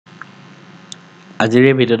আজিৰ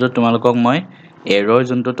এই ভিডিঅ'টো তোমালোকক মই এৰৰ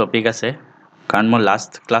যোনটো টপিক আছে কাৰণ মই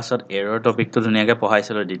লাষ্ট ক্লাছত এৰৰ টপিকটো ধুনীয়াকৈ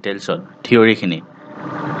পঢ়াইছিলোঁ ডিটেইলছত থিয়ৰিখিনি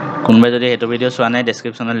কোনোবাই যদি সেইটো ভিডিঅ' চোৱা নাই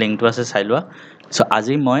ডেছক্ৰিপশ্যনত লিংকটো আছে চাই লোৱা চ'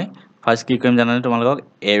 আজি মই ফাৰ্ষ্ট কি কৰিম জানানে তোমালোকক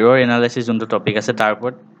এৰৰ এনালাইচিছ যোনটো টপিক আছে তাৰ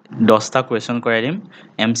ওপৰত 10টা কুৱেশ্যন কৰাই দিম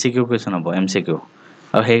MCQ কুৱেশ্যন হ'ব MCQ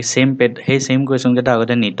আৰু সেই সেম কুৱেশ্যন কেইটা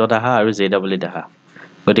আগতে নীটত আহা আৰু JEEত আহা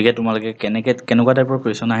গতিকে তোমালোকে কেনেকুৱা টাইপৰ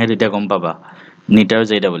কুৱেশ্যন আহে তেতিয়া গম পাবা নীট আৰু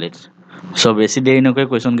JEEত চ' বেছি দেৰি নকৰি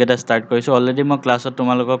কুৱেশ্যন কেইটা ষ্টাৰ্ট কৰিছোঁ অলৰেডি মই ক্লাছত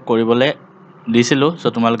তোমালোকক কৰিবলৈ দিছিলোঁ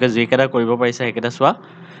চ' তোমালোকে যিকেইটা কৰিব পাৰিছা সেইকেইটা চোৱা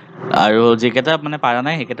আৰু যিকেইটা মানে পাৰা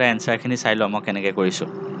নাই সেইকেইটা এনচাৰখিনি চাই লোৱা মই কেনেকৈ কৰিছোঁ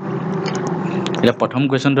এতিয়া প্ৰথম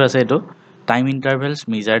কুৱেশ্যনটো আছে এইটো time ইণ্টাৰভেলছ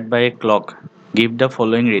measured by A clock give the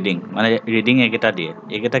following reading মানে ৰিডিং এইকেইটা দিয়ে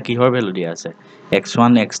এইকেইটা কিহৰ ভেলু দিয়া আছে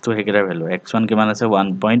x1 x2 সেইকেইটাৰ ভেলু x1 কিমান আছে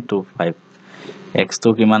 1.25 x2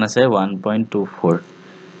 কিমান আছে 1.24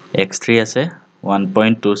 x3 আছে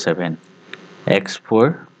 1.27 x4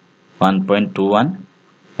 1.21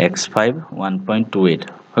 x5 1.28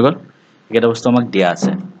 হৈ গ'ল এইকেইটা বস্তু আমাক দিয়া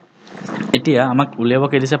আছে এতিয়া আমাক উলিয়াব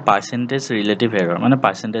কি দিছে পাৰ্চেন্টেজ ৰিলেটিভ এৰৰ মানে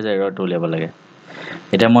পাৰ্চেন্টেজ এৰৰটো উলিয়াব লাগে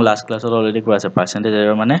এতিয়া মই লাষ্ট ক্লাছত অলৰেডি কোৱা আছে পাৰ্চেন্টেজ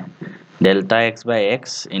এৰৰ মানে ডেল্টা x বাই x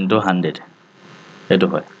ইনটু 100 এইটো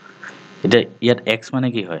হয় এতিয়া ইয়াত x মানে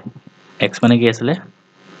কি হয় x মানে কি আছিলে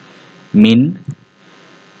মিন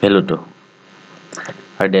ভেলুটো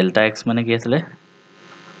আৰু ডেল্টা x মানে কি আছিলে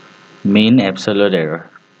mean absolute error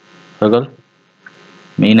হৈ গ'ল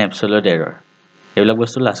mean absolute error এইবিলাক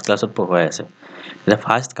বস্তু লাষ্ট ক্লাছত পঢ়াই আছে এতিয়া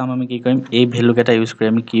ফাৰ্ষ্ট কাম আমি কি কৰিম এই ভেলু কেইটা ইউজ কৰি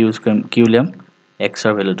আমি কি উলিয়াম x ৰ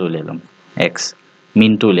ভেলুটো উলিয়াই ল'ম x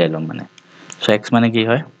মিনটো উলিয়াই ল'ম মানে সো x মানে কি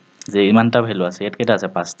হয় যে ইমানটা ভেলু আছে ইয়াত কেইটা আছে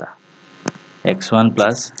পাঁচটা x1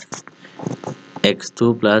 plus x2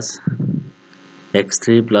 plus x3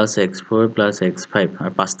 plus x4 plus x5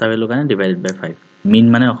 আৰু পাঁচটা ভেলু কাৰণে ডিভাইডেড বাই 5 মিন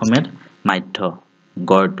মানে অসমীয়াত মাধ্য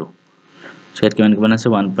গড়টো সো ইয়াত কিমান আছে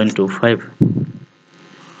 1.25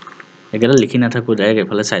 একেটা লিখি নাথাকো ডাইৰেক্ট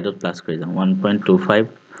এফালে সাইডত প্লাস কৰি যাম 1.25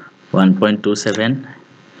 1.27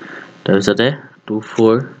 তাৰপিছতে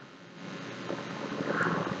 24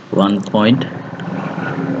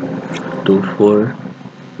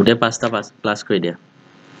 1.24 গোটে পাঁচটা প্লাস কৰি দিয়া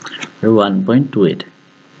আৰু 1.28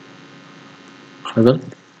 হৈ গ'ল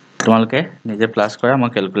তোমালোকে নিজে প্লাস কৰা মই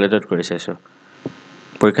ক্যালকুলেটৰত কৰি চাইছো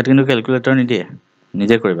পৰীক্ষাত কিন্তু ক্যালকুলেটৰ নিদিয়ে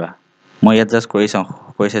নিজে কৰিবা মই ইয়াত জাস্ট কৰি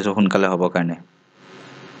চাইছো সোনকালে হ'ব কাৰণে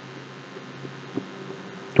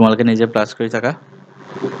তোমালোকে নিজে প্লাস কৰি থাকা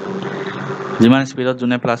যিমান স্পিডত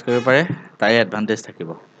যোনে প্লাস কৰিব পাৰে তাই এডভান্টেজ থাকিব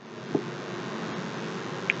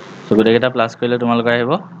সো গোটেইকেইটা প্লাস কৰিলে তোমালোকৰ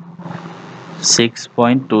আহিব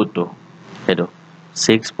 6.22 হেটো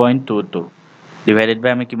 6.22 ডিভাইডেড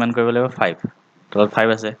বাই আমি কিমান কৰিব লাগিব 5 তলত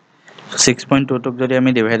 5 আছে 6.22 ক যদি আমি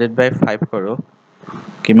ডিভাইডেড বাই 5 কৰো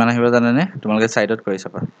কিমান আহিব জানেনে তোমালোকে সাইডত কৰি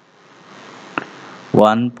চাবা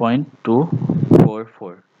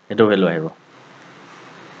 1.244 এটো ভ্যালু আহিব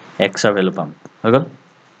x ৰ ভ্যালু পাম হৈ গ'ল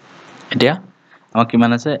এতিয়া আমাক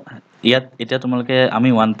কিমান আছে ইয়াত এতিয়া তোমালোকে আমি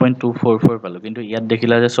 1.244 পালো কিন্তু ইয়াত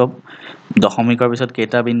দেখিলা যে সব দশমিকৰ পিছত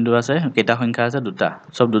কেটা বিন্দু আছে কেটা সংখ্যা আছে দুটা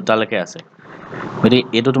সব দুটালৈকে আছে গতি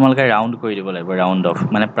এটো তোমালোকে ৰাউন্ড কৰি দিব লাগিব ৰাউন্ড অফ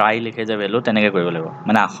মানে প্ৰায় লিখে যে ভ্যালু তেনেকে কৰিব লাগিব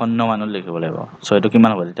মানে আসন্ন মানত লিখিব লাগিব সো এটো কিমান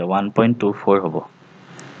হ'ব তেতিয়া 1.24 হ'ব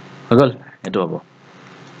হৈ গ'ল এটো হ'ব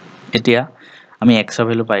এতিয়া আমি x ৰ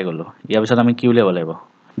ভ্যালু পাই গলো ইয়াৰ পিছত আমি কি উলিয়াব লাগিব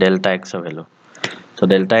ডেল্টা x ৰ ভ্যালু সো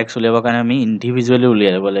ডেল্টা x উলিয়াবৰ কাৰণে আমি ইন্ডিভিজুৱেলি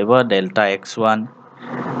উলিয়াই ল'ব লাগিব ডেল্টা x1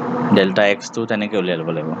 ডেল্টা x2 তেনেকে উলিয়াই ল'ব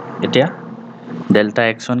লাগিব এতিয়া ডেল্টা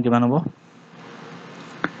x1 কিমান হ'ব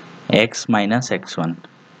x minus x1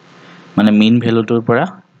 মানে মিন ভ্যালুটোৰ পৰা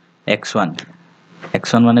x1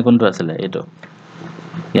 মানে কোনটো আছিল এটো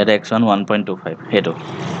ইয়াত x1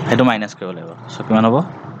 1.25 হেটো মাইনাস কৰিব লাগিব সো কিমান হ'ব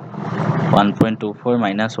 1.24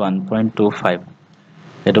 minus 1.25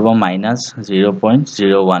 এটো হ'ব minus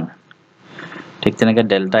 0.01 ঠিক তেনেকে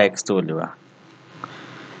ডেল্টা x2 উলিয়াবা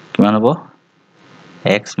কিমান হ'ব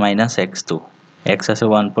x minus x2 x আছে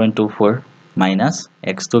 1.24 minus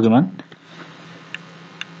x2 কিমান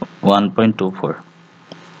 1.24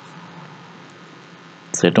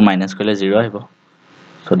 সো এটো মাইনাস কৰিলে 0 আহিব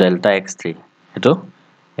সো ডেল্টা x3 এটো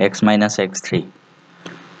x minus x3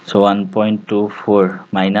 so 1.24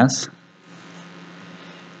 minus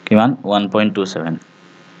কিমান 1.27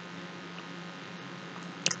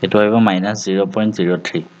 এটো আহিব minus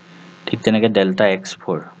 0.03 ঠিক তেনেকে ডেল্টা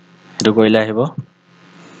x4 এটো কৰিলে আহিব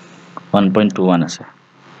 1.21 আছে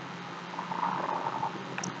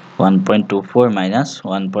 1.24 minus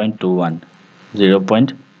 1.21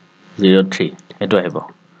 0.03 এটো আহিব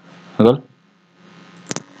হৈ গ'ল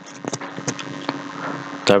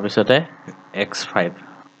তাৰ পিছতে x5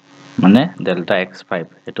 মানে ডেল্টা x5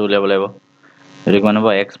 এটো উলিয়াব লাগিব এটো কিমান হ'ব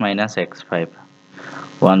x minus x5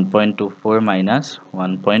 1.24 minus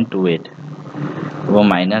 1.28 এবং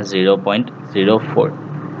minus 0.04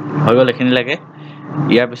 হৈ গ'ল এখিনি লাগে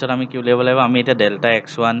ইয়াৰ পিছত আমি কি উলিয়াব লাগিব আমি এটা ডেল্টা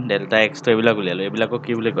x1 ডেল্টা x2 এইবিলাক উলিয়ালো এইবিলাকক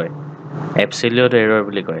কি বুলি কয় এবসলিউট এৰৰ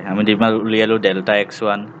বুলি কয় আমি দিমাল উলিয়ালো ডেল্টা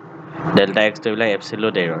x1 ডেল্টা x2 এইবিলাক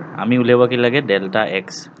এবসলিউট এৰৰ আমি উলিয়াব কি লাগে ডেল্টা x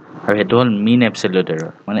আৰু হেতু হল মিন এবসলিউট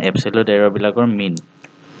এৰৰ মানে এবসলিউট এৰৰ বিলাকৰ মিন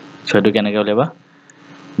সো এটো কেনেকৈ উলিয়াবা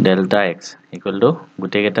ডেল্টা x ইকুৱেল টু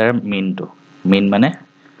গুটেকেটাৰ মিনটো মিন মানে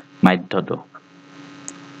মাধ্যটো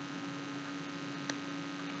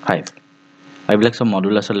 5 এইবিলাক সব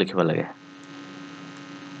মডুলাছত লিখিব লাগে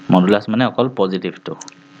মডুলাছ মানে অকল পজিটিভটো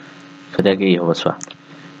সেটা কি হ'ব চোৱা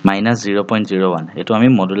minus 0.01 এটো আমি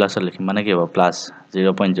মডুলাছত লিখিম মানে কি হ'ব প্লাস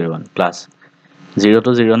 0.01 প্লাস 0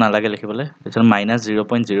 to 0 নালাগে লিখিবলৈ এটো minus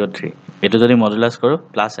 0.03 এটো যদি মডুলাছ কৰো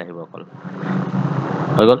প্লাস আহিব অকল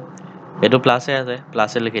হৈ গল এটো প্লাসে আছে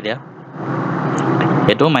প্লাসে লিখি দিয়া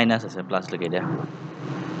এটো মাইনাস আছে প্লাস লিখি দিয়া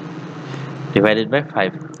divided by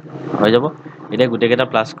 5 হৈ যাব এটা গুটেকেটা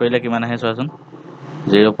প্লাস কৰিলে কিমান আহে চোৱাচোন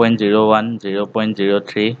 0.01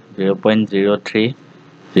 0.03 0.03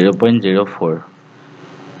 0.04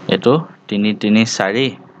 এটো 3 3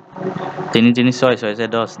 4 3 3 6 6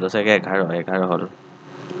 10 10 11 11 হল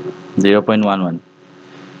 0.11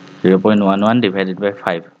 0.11 divided by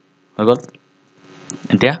 5 হৈ গল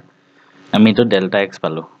এতিয়া আমি তো ডেল্টা x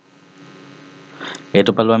পালো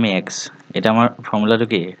এটো পালো আমি x এটা আমাৰ ফৰ্মুলাটো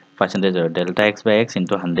কি percentage delta x by x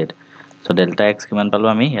into 100 so delta x কিমান পালো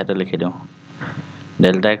আমি ইয়াতে লিখি দিও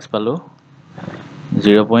ডেল্টা x পালো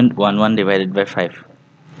 0.11 divided by 5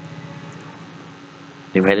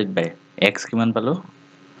 divided by x কিমান পালো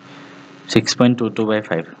 6.22 by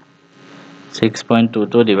 5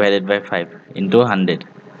 6.22 divided by 5 into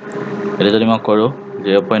 100 এটা যদি মই কৰো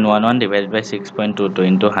 0.11 divided by 6.22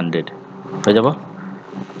 into 100 হৈ যাব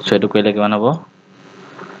সো এটো কইলে কিমান হ'ব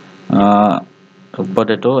উপৰত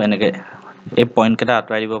এটো এনেকে এই পয়েন্ট কেটা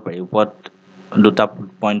আতৰাই দিব পাৰি উপৰত দুটা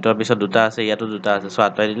পয়েন্টৰ পিছত দুটা আছে ইয়াতো দুটা আছে সো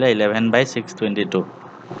আতৰাই দিলে 11 by 622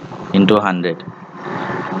 into 100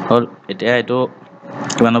 হল এতিয়া এটো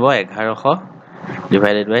কিমান হ'ব 1100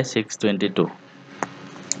 divided by 622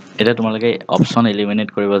 এটা তোমালোকে অপচন এলিমিনেট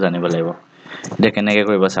কৰিব জানিব লাগিব এটা কেনেকৈ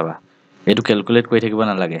কৰিব চাবা এটো ক্যালকুলেট কৰি থাকিব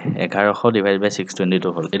না লাগে 1100 divided by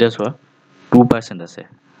 622 হল এটা চোৱা 2% আছে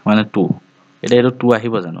মানে 2 এটা এটো 2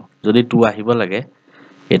 আহিব জানো যদি 2 আহিব লাগে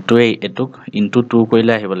এটোই এটুক ইনটু 2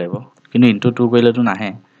 কৰিলে আহিব লাগিব কিন্তু ইনটু 2 কৰিলে তো নাহে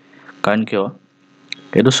কাৰণ কিয়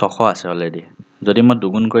এটো 600 আছে অলৰেডি যদি মই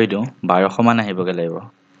দুগুণ কৰি দিও 1200 মান আহিবগে লাগিব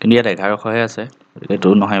কিন্তু ইয়াত 1100 হে আছে এটো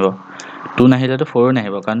নহইব 2 নাহিলে তো 4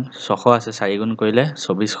 নাহিব কাৰণ 600 আছে 4 গুণ কৰিলে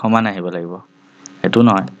 2400 মান আহিব লাগিব এটো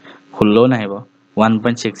নহয় 16 নাহিব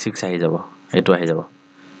 1.66 আহি যাব এটো আহি যাব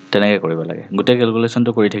তেনেকৈ কৰিব লাগে গুটে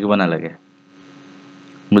ক্যালকুলেশনটো কৰি থাকিব না লাগে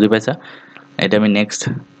বুজি পাইছা এটা আমি নেক্সট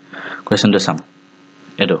কোৱেশ্চনটো চাম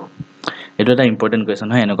এটো এটা ইম্পৰ্টেন্ট কোৱেশ্চন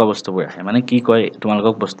হয় এনেকুৱা বস্তুবোৰ আহে মানে কি কয়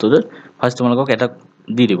তোমালোকক বস্তুটো ফাৰ্স্ট তোমালোকক এটা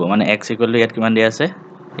দি দিব মানে x = ইয়াত কিমান দিয়া আছে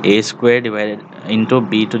a square divided into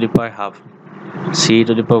b to the power half c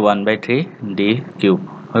to the power 1/3 d cube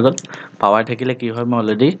হৈ গল পাৱাৰ থাকিলে কি হয় মই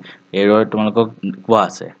অলৰেডি এৰৰ তোমালোকক কোৱা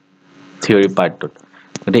আছে থিওৰি পাৰ্টটোত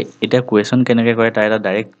গতে এটা কোৱেশ্চন কেনেকৈ কৰে তাৰ এটা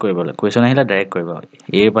ডাইৰেক্ট কৰিব লাগে কোৱেশ্চন আহিলে ডাইৰেক্ট কৰিব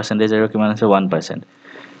a পাৰ্সেন্টেজ এৰৰ কিমান আছে 1%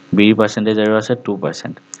 b পাৰ্সেন্টেজ এৰৰ আছে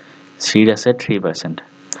 2% c আছে 3%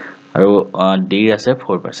 আৰু d আছে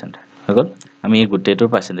 4% হৈ গল আমি এই গুটেটোৰ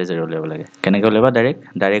পাৰ্সেন্টেজ এৰৰ উলিয়াব লাগে কেনেকৈ উলিয়াবা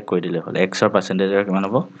ডাইৰেক্ট কৈ দিলে হল x ৰ পাৰ্সেন্টেজ এৰৰ কিমান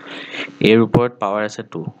হ'ব a ৰ ওপৰত পাৱাৰ আছে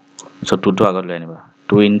 2 সো 2 টো আগত লৈ আনিবা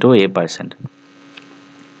 2 into a%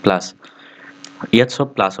 প্লাস ইয়াত সব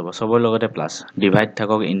প্লাস হ'ব সবৰ লগতে প্লাস ডিভাইড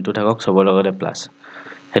থাকক ইনটু থাকক সবৰ লগতে প্লাস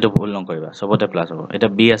হেতু ভুল নকৰিবা সবতে প্লাস হ'ব এটা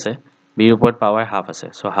b আছে b ৰ ওপৰত পাৱাৰ হাফ আছে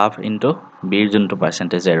সো হাফ ইনটু b ৰ যোনটো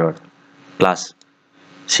পাৰ্সেন্টেজ এৰৰ প্লাস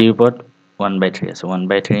c ৰ ওপৰত 1/3 আছে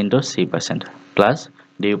 1/3 into c% প্লাস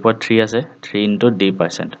d ৰ ওপৰত 3 আছে 3 into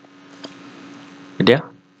d% এতিয়া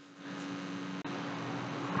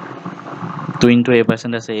 2 into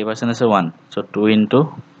a% আছে a% আছে 1 so 2 into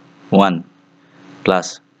 1 plus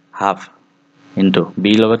half into b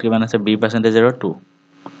লগত কিমান আছে b percentage error 2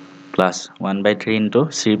 plus 1/3 into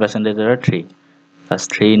c percentage error 3 plus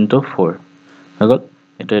 3 into 4 হৈ গল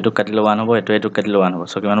এটো কাটিলে 1 হ'ব এটো কাটিলে 1 হ'ব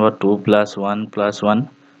সো কিমান হ'ব 2 plus 1 plus 1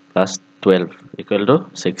 plus 12 equal to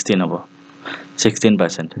 16 হ'ব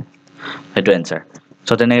 16% এটো आंसर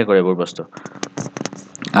সো তেনেকৈ কৰে বৰ বস্তু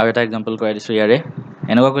আৰু এটা एग्जांपल কৰাই দিছো ইয়াৰে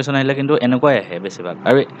এনেকুৱা কোৱেশ্চন আহিলে কিন্তু এনেকুৱাই আহে বেছিভাগ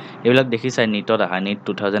আৰু এইবিলাক দেখিছাই নিটত আহা নিট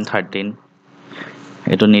 2013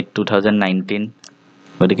 এটো নিট 2019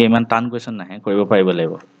 গতিকে ইমান টান কোৱেশ্চন নাহে কৰিব পাৰিব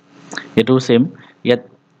লাগিব এটো সেম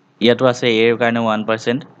ইয়াতো আছে a ৰ কাৰণে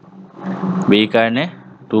 1% b ৰ কাৰণে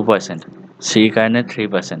 2% c ৰ কাৰণে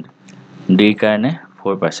 3% d ৰ কাৰণে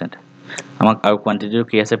 4% আমাক আৰু কোৱান্টিটিটো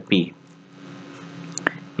কি আছে p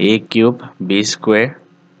a cube b square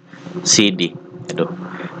cd এটো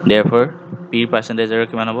therefore p percentage error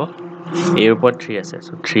কিমান হ'ব a ৰ ওপৰত 3 আছে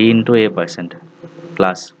so 3 into a percent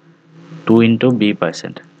plus 2 into b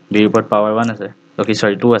percent b ৰ ওপৰত power 1 আছে okay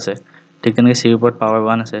sorry 2 আছে ঠিক তেনেকৈ c ৰ ওপৰত power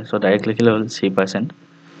 1 আছে so ডাইৰেক্ট লিখিলে হ'ল c percent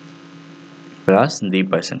plus d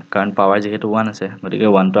percent কাৰণ power যেহেতু 1 আছে গতিকে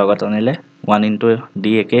 1 টো আগত আনিলে 1 into d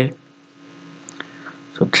একে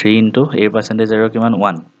so 3 into a percentage error কিমান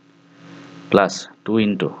 1 plus 2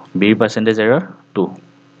 into b percentage error 2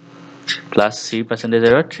 plus c percentage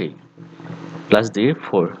error 3 plus d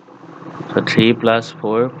 4 so 3 plus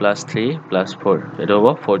 4 plus 3 plus 4 এটো হ'ব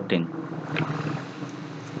 14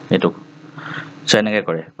 এটো so এনেকৈ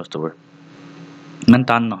কৰে বস্তুবোৰ ইমান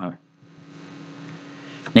টান নহয়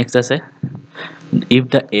next আছে if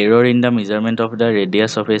the error in the measurement of the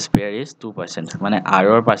radius of a sphere is 2% মানে r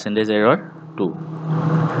or percentage error 2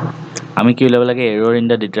 আমি কি উলাব লাগে error in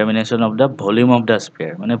the determination of the volume of the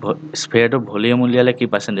sphere মানে sphere to volume উলিয়ালে কি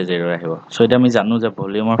percentage error আহিব so এটা আমি জানো যে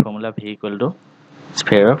volume or formula v equal to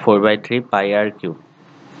sphere 4/3 pi r cube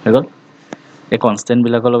হল এই কনস্ট্যান্ট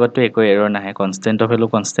বিলাকৰ লগতটো একো এৰৰ নাহে কনস্ট্যান্ট অফ ভ্যালু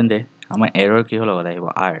কনস্ট্যান্টে আমাৰ এৰৰ কি হল লগত আহিব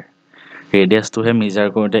r ৰেডিয়াস টো হে মেজাৰ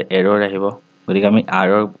কৰোতে এৰৰ আহিব গতিকে আমি r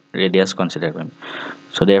ৰ ৰেডিয়াস কনসিডাৰ কৰিম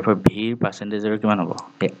so therefore v ৰ পাৰ্সেন্টেজ এৰৰ কিমান হ'ব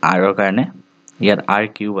এই r ৰ কাৰণে ইয়াত r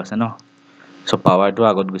কিউব আছে ন so পাৱাৰ টো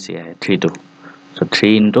আগত গুছি আহে 3 টো so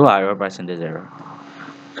 3 into r ৰ percentage error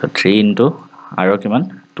so 3 into r ৰ কিমান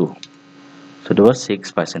 2 so it was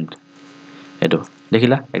 6% এটো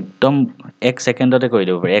দেখিলা একদম 1 সেকেন্ডতে কৰি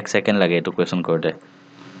দিব পাৰি 1 সেকেন্ড লাগে এটো কোৱেশ্চন কৰোতে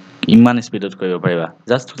ইমান স্পিডত কৰিব পাৰিবা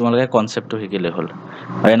জাস্ট তোমালোকে কনসেপ্টটো শিকিলে হ'ল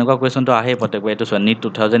আৰু এনেকুৱা কোৱেশ্চনটো আহে প্ৰত্যেকবাৰ এটো NEET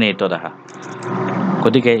 2008 ত আহা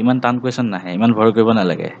গতিকে ইমান টান কোৱেশ্চন নাহে ইমান ভয় কৰিব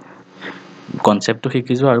নালাগে কনসেপ্টটো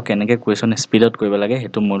শিকিছো আৰু কেনেকৈ কোৱেশ্চন স্পিডত কৰিব লাগে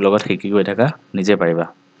হেতু মোৰ লগত শিকি গৈ থাকা নিজে পাৰিবা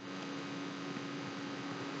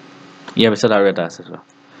ইয়াৰ পিছত আৰু এটা আছে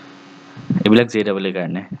এইবিলাক JEE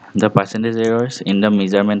কাৰণে the percentage errors in the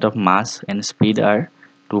measurement of mass and speed are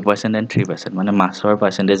 2% and 3% মানে মাছৰ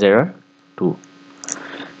percentage error 2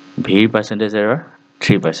 v percentage error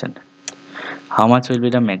 3% how much will be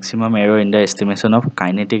the maximum error in the estimation of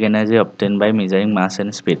kinetic energy obtained by measuring mass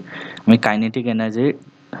and speed আমি kinetic energy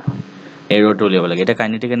error to উলিয়াব লাগে এটা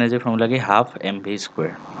kinetic energy formula কি half mv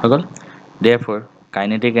square হগল therefore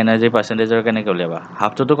kinetic energy percentage error কেনেকৈ উলিয়াবা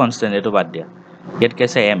half to constant এটো বাদ দিয়া ইয়াত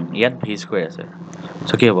কেছে m ইয়াত v square আছে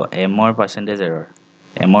so কি হ'ব m ৰ percentage error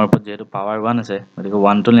m ৰ ওপৰত যেহেতু power 1 আছে গতিকে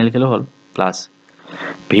 1 টো নিলিখিলে হ'ল প্লাস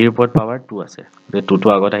v ৰ ওপৰত power 2 আছে গতিকে 2 টো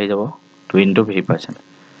আগত আহি যাব 2 into v percent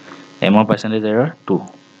m ৰ percentage error 2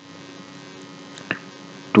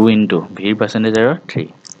 2 into v percentage error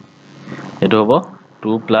 3 এটো হ'ব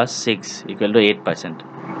 2 plus 6 equal to 8%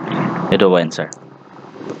 এটো হ'ব answer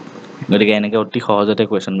গতিকে এনেকৈ অতি সহজতে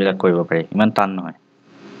কোৱেশ্চন বিলাক কৰিব পাৰি ইমান টান নহয়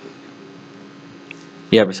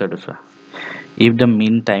ইয়াৰ পিছত চোৱা if the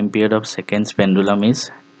mean time period of seconds pendulum is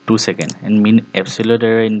 2 seconds and mean absolute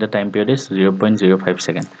error in the time period is 0.05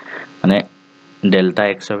 second মানে delta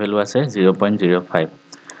x of value আছে 0.05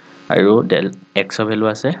 আৰু del x of value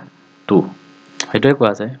আছে 2 হেতুৱে কোৱা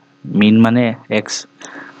আছে mean মানে x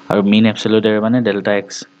আৰু mean absolute error মানে delta x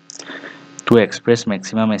to express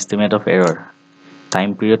maximum estimate of error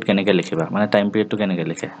time period কেনেকৈ লিখিবা মানে time period টো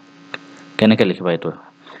কেনেকৈ লিখিবা এটো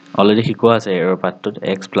অলৰেডি শিকোৱা আছে error পাৰ্টটোত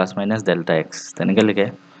x plus minus delta x তেনেকৈ লিখে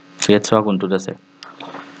ইয়াত চোৱা কোনটোত আছে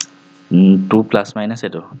 2 plus minus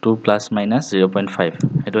এটো 2 plus minus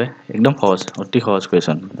 0.5 এটোৱে একদম সহজ অতি সহজ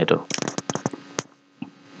কোৱেশ্চন এটো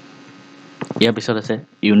ইয়াৰ পিছত আছে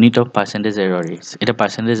unit of percentage error is এটা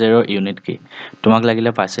পাৰ্সেন্টেজ এৰৰ ইউনিট কি তোমাক লাগিলে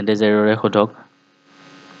পাৰ্সেন্টেজ এৰৰে খুদক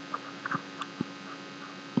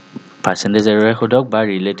পাৰ্সেন্টেজ এৰৰে খুদক বা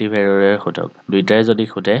ৰিলেটিভ এৰৰে খুদক দুইটাই যদি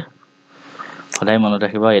খুদে সদায় মনত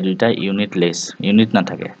ৰাখিবা এই দুইটা ইউনিট লেস ইউনিট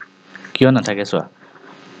নাথাকে কিয় নাথাকে চোৱা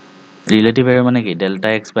ৰিলেটিভ এৰৰ মানে কি ডেল্টা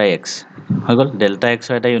x বাই x হৈ গল ডেল্টা x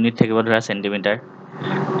ৰ এটা ইউনিট থাকিব ধৰা সেন্টিমিটাৰ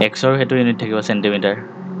x ৰ হেতু ইউনিট থাকিব সেন্টিমিটাৰ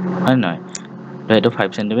হয় নহয় তো এটো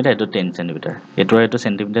 5 সেন্টিমিটাৰ এটো 10 সেন্টিমিটাৰ এটো এটো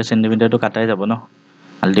সেন্টিমিটাৰ তো কাটাই যাব ন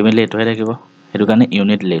আলটিমেটলি এটোহে থাকিব হেতু কাৰণে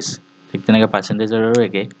ইউনিট লেস ঠিক তেনেকৈ পাৰ্সেন্টেজ এৰৰো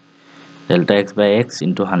একে delta x by x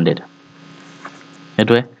into 100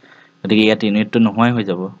 এটোৱে গতিকে ইয়াত ইউনিটটো নহয় হৈ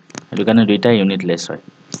যাব হেতু কাৰণে দুইটা ইউনিট লেস হয়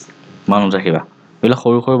মনত ৰাখিবা এলা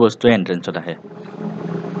সৰু সৰু বস্তু এন্ট্ৰেন্সত আহে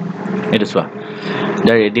এটো চোৱা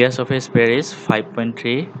the radius of a sphere is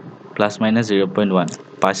 5.3 plus minus 0.1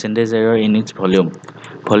 percentage error in its volume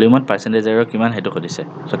ভলিউমত percentage error কিমান হেতু খুদিছে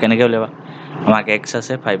সো কেনেকৈ উলিয়াবা আমাক x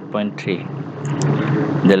আছে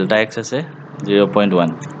 5.3 ডেল্টা x আছে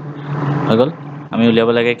 0.1 হৈ গল আমি উলিয়াব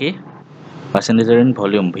লাগে কি percentage error in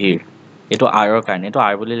volume v এইটো আৰৰ কাৰণে, এইটো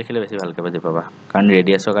আৰ বুলি লিখিলে বেছি ভালকৈ বুজি পাবা, কাৰণ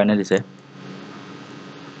ৰেডিয়াছৰ কাৰণে দিছে।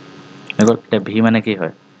 হৈ গ'ল। এতিয়া ভি মানে কি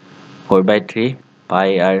হয়? 4/3 পাই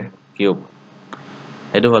আৰ কিউব,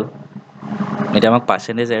 সেইটো হ'ল। এতিয়া আমাক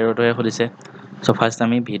পাৰ্চেণ্টেজ এৰৰটোহে সুধিছে। চ' ফাৰ্ষ্ট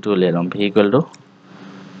আমি ভিটো উলিয়াই ল'ম। ভি ইকুৱেল টু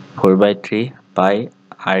 4/3 পাই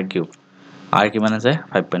আৰ কিউব। আৰ কিমান আছে?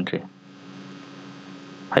 5.3।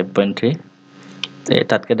 5.3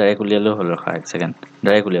 তাতকৈ ডাইৰেক্ট উলিয়ালেও হ'ল। ৰখা এক ছেকেণ্ড,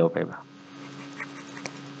 ডাইৰেক্ট উলিয়াব পাৰিবা,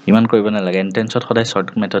 ইমান কৰিব নালাগে। এণ্ট্ৰেঞ্চত সদায় শ্বৰ্ট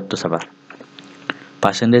মেথডটো চাবা।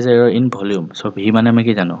 Percentage error in volume. So' V মানে আমি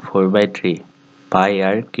কি জানো? 4/3 পাই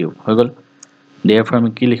আৰ কিউব। হৈ গ'ল। দেয়াৰফৰ আমি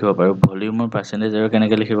কি লিখিব পাৰোঁ? ভলিউমৰ পাৰ্চেণ্টেজ এৰৰ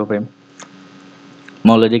কেনেকৈ লিখিব পাৰিম?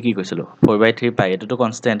 মই অলৰেডি কি কৈছিলোঁ? 4/3 পাই, এইটোতো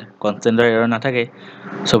কনষ্টেণ্টৰ এৰৰ নাথাকে।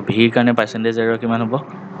 চ' ভিৰ কাৰণে পাৰ্চেণ্টেজ এৰৰ কিমান হ'ব?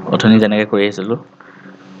 অথনি যেনেকৈ কৰি আহিছিলোঁ,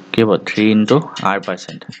 কি হ'ব? 3 ইনটু আৰ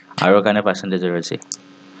পাৰ্চেণ্ট। আৰৰ কাৰণে পাৰ্চেণ্টেজ এৰৰ হৈছে।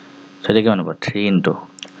 চ' এতিয়া কিমান হ'ব? 3 ইনটু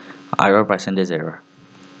আৰৰ পাৰ্চেণ্টেজ এৰৰ।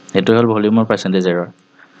 এইটো হ'ল ভলিউমৰ পাৰ্চেণ্টেজ এৰৰ।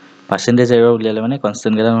 পাৰ্চেণ্টেজ এৰৰ উলিয়ালে মানে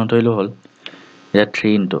কনষ্টেণ্ট কেইটা নধৰিলেও হ'ল। এতিয়া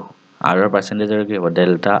 3 ইনটু আৰৰ পাৰ্চেণ্টেজ এৰৰ কি হ'ব?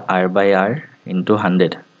 ডেল্টা আৰ বাই আৰ ইনটু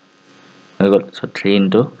 100 হৈ গ'ল। চ' 3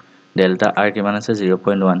 ইনটু ডেল্টা আৰ কিমান আছে?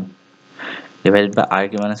 0.1 ডিভাইডেড বাই আৰ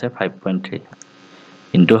কিমান আছে? 5.3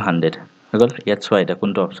 ইনটু 100 হৈ গ'ল। ইয়াত চোৱা এতিয়া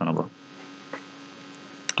কোনটো অপশ্যন হ'ব?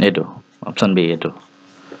 এইটো অপশ্যন বি, এইটো।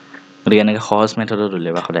 গতিকে এনেকৈ সহজ মেথডত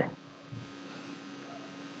উলিয়াবা সদায়।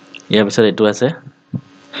 ইয়াৰ পিছত এইটো আছে,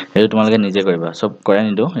 এইটো তোমালোকে নিজে কৰিবা, চব কৰাই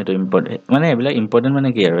নিদিওঁ। এইটো ইম্পৰ্টেণ্ট, মানে এইবিলাক ইম্পৰ্টেণ্ট মানে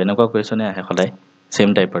কি আৰু, এনেকুৱা কুৱেশ্যনে আহে সদায় ছেম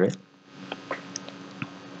টাইপৰে।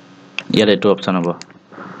 ইয়াত এইটো অপশ্যন হ'ব,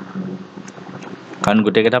 কাৰণ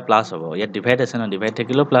গোটেইকেইটা প্লাছ হ'ব। ইয়াত ডিভাইড আছে ন, ডিভাইড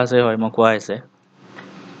থাকিলেও প্লাছেই হয়, মই কোৱা হৈছে।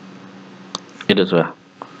 এইটো চোৱা,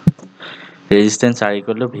 resistance R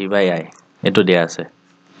equal to V বাই আই, এইটো দিয়া আছে।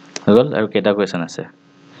 হৈ গ'ল। আৰু কেইটা কুৱেশ্যন আছে,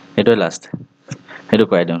 এইটোৱে লাষ্ট। সেইটো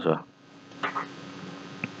কৰাই দিওঁ চোৱা।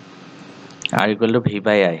 আৰ ইকুৱেল টু ভি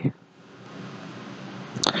বাই আই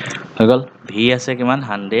হৈ গ'ল। ভি আছে কিমান?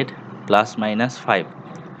 100 প্লাছ মাইনাছ 5।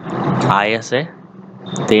 আই আছে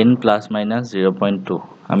 10 প্লাছ মাইনাছ 0.2।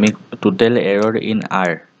 আমি টোটেল এৰৰ ইন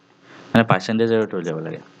আৰ, মানে পাৰ্চেণ্টেজ এৰৰটো উলিয়াব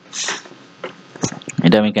লাগে।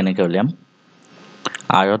 এতিয়া আমি কেনেকৈ উলিয়াম?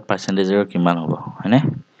 আৰত পাৰ্চেণ্টেজ এৰৰ কিমান হ'ব, হয়নে?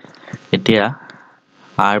 এতিয়া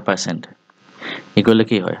আৰ পাৰ্চেণ্ট ইকুৱেল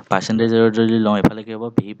কি হয়? পাৰ্চেণ্টেজ এৰৰ যদি লওঁ, এইফালে কি হ'ব?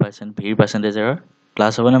 ভিৰ পাৰ্চেণ্টেজ এৰৰ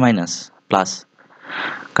প্লাছ হ'ব নে মাইনাছ? প্লাছ,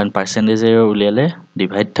 কাৰণ পাৰ্চেণ্টেজ এৰৰ উলিয়ালে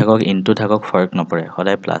ডিভাইড থাকক ইনটু থাকক ফৰক নপৰে,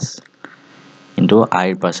 সদায় প্লাছ। ইনটু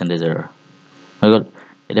আইৰ পাৰ্চেণ্টেজ এৰৰ হৈ গ'ল।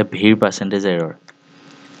 এতিয়া ভিৰ পাৰ্চেণ্টেজ এৰৰ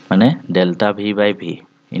মানে ডেল্টা ভি বাই ভি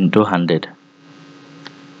ইনটু 100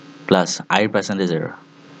 প্লাছ আইৰ পাৰ্চেণ্টেজ এৰৰ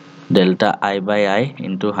ডেল্টা আই বাই আই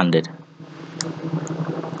ইনটু 100।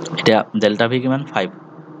 এতিয়া ডেল্টা ভি কিমান? 5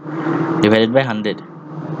 ডিভাইডেড বাই 100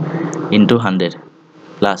 ইনটু 100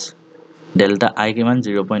 প্লাছ ডেল্টা আই কিমান?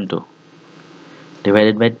 0.2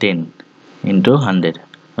 ডিভাইডেড বাই 10 ইনটু 100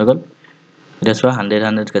 হৈ গ'ল। এতিয়া চোৱা,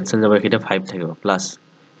 100 কেঞ্চেল যাব, এতিয়া 5 থাকিব, প্লাছ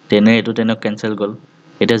 10 এইটো 10ক কেঞ্চেল গ'ল।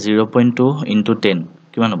 এতিয়া 0.2 ইনটু 10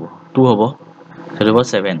 কিমান হ'ব? 2 হ'ব। সেইটো হ'ব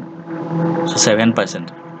 7। চ' 7%।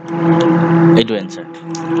 এইটো এনচাৰ।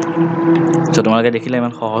 চ' তোমালোকে দেখিলে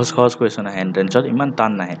ইমান সহজ কুৱেশ্যন আহে এণ্ট্ৰেঞ্চত, ইমান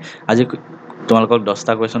টান নাহে। আজি তোমালোকক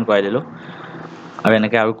 10টা কুৱেশ্যন কৰাই দিলোঁ, আৰু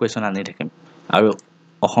এনেকৈ আৰু কুৱেশ্যন আনি থাকিম। আৰু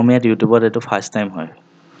অসমীয়াত ইউটিউবত এইটো ফাৰ্ষ্ট টাইম হয়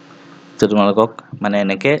যে তোমালোকক মানে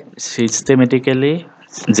এনেকৈ ছিষ্টেমেটিকেলি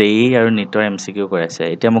JEE আৰু NEETৰ MCQ কৰাইছে।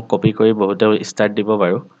 এতিয়া মোক কপি কৰি বহুতে ষ্টাৰ্ট দিব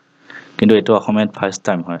বাৰু, কিন্তু এইটো অসমীয়াত ফাৰ্ষ্ট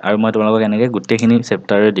টাইম হয়। আৰু মই তোমালোকক এনেকৈ গোটেইখিনি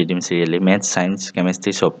চেপ্টাৰে দি দিম চিৰিয়েলি, মেথছ, ছায়েন্স,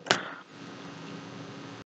 কেমেষ্ট্ৰি চব।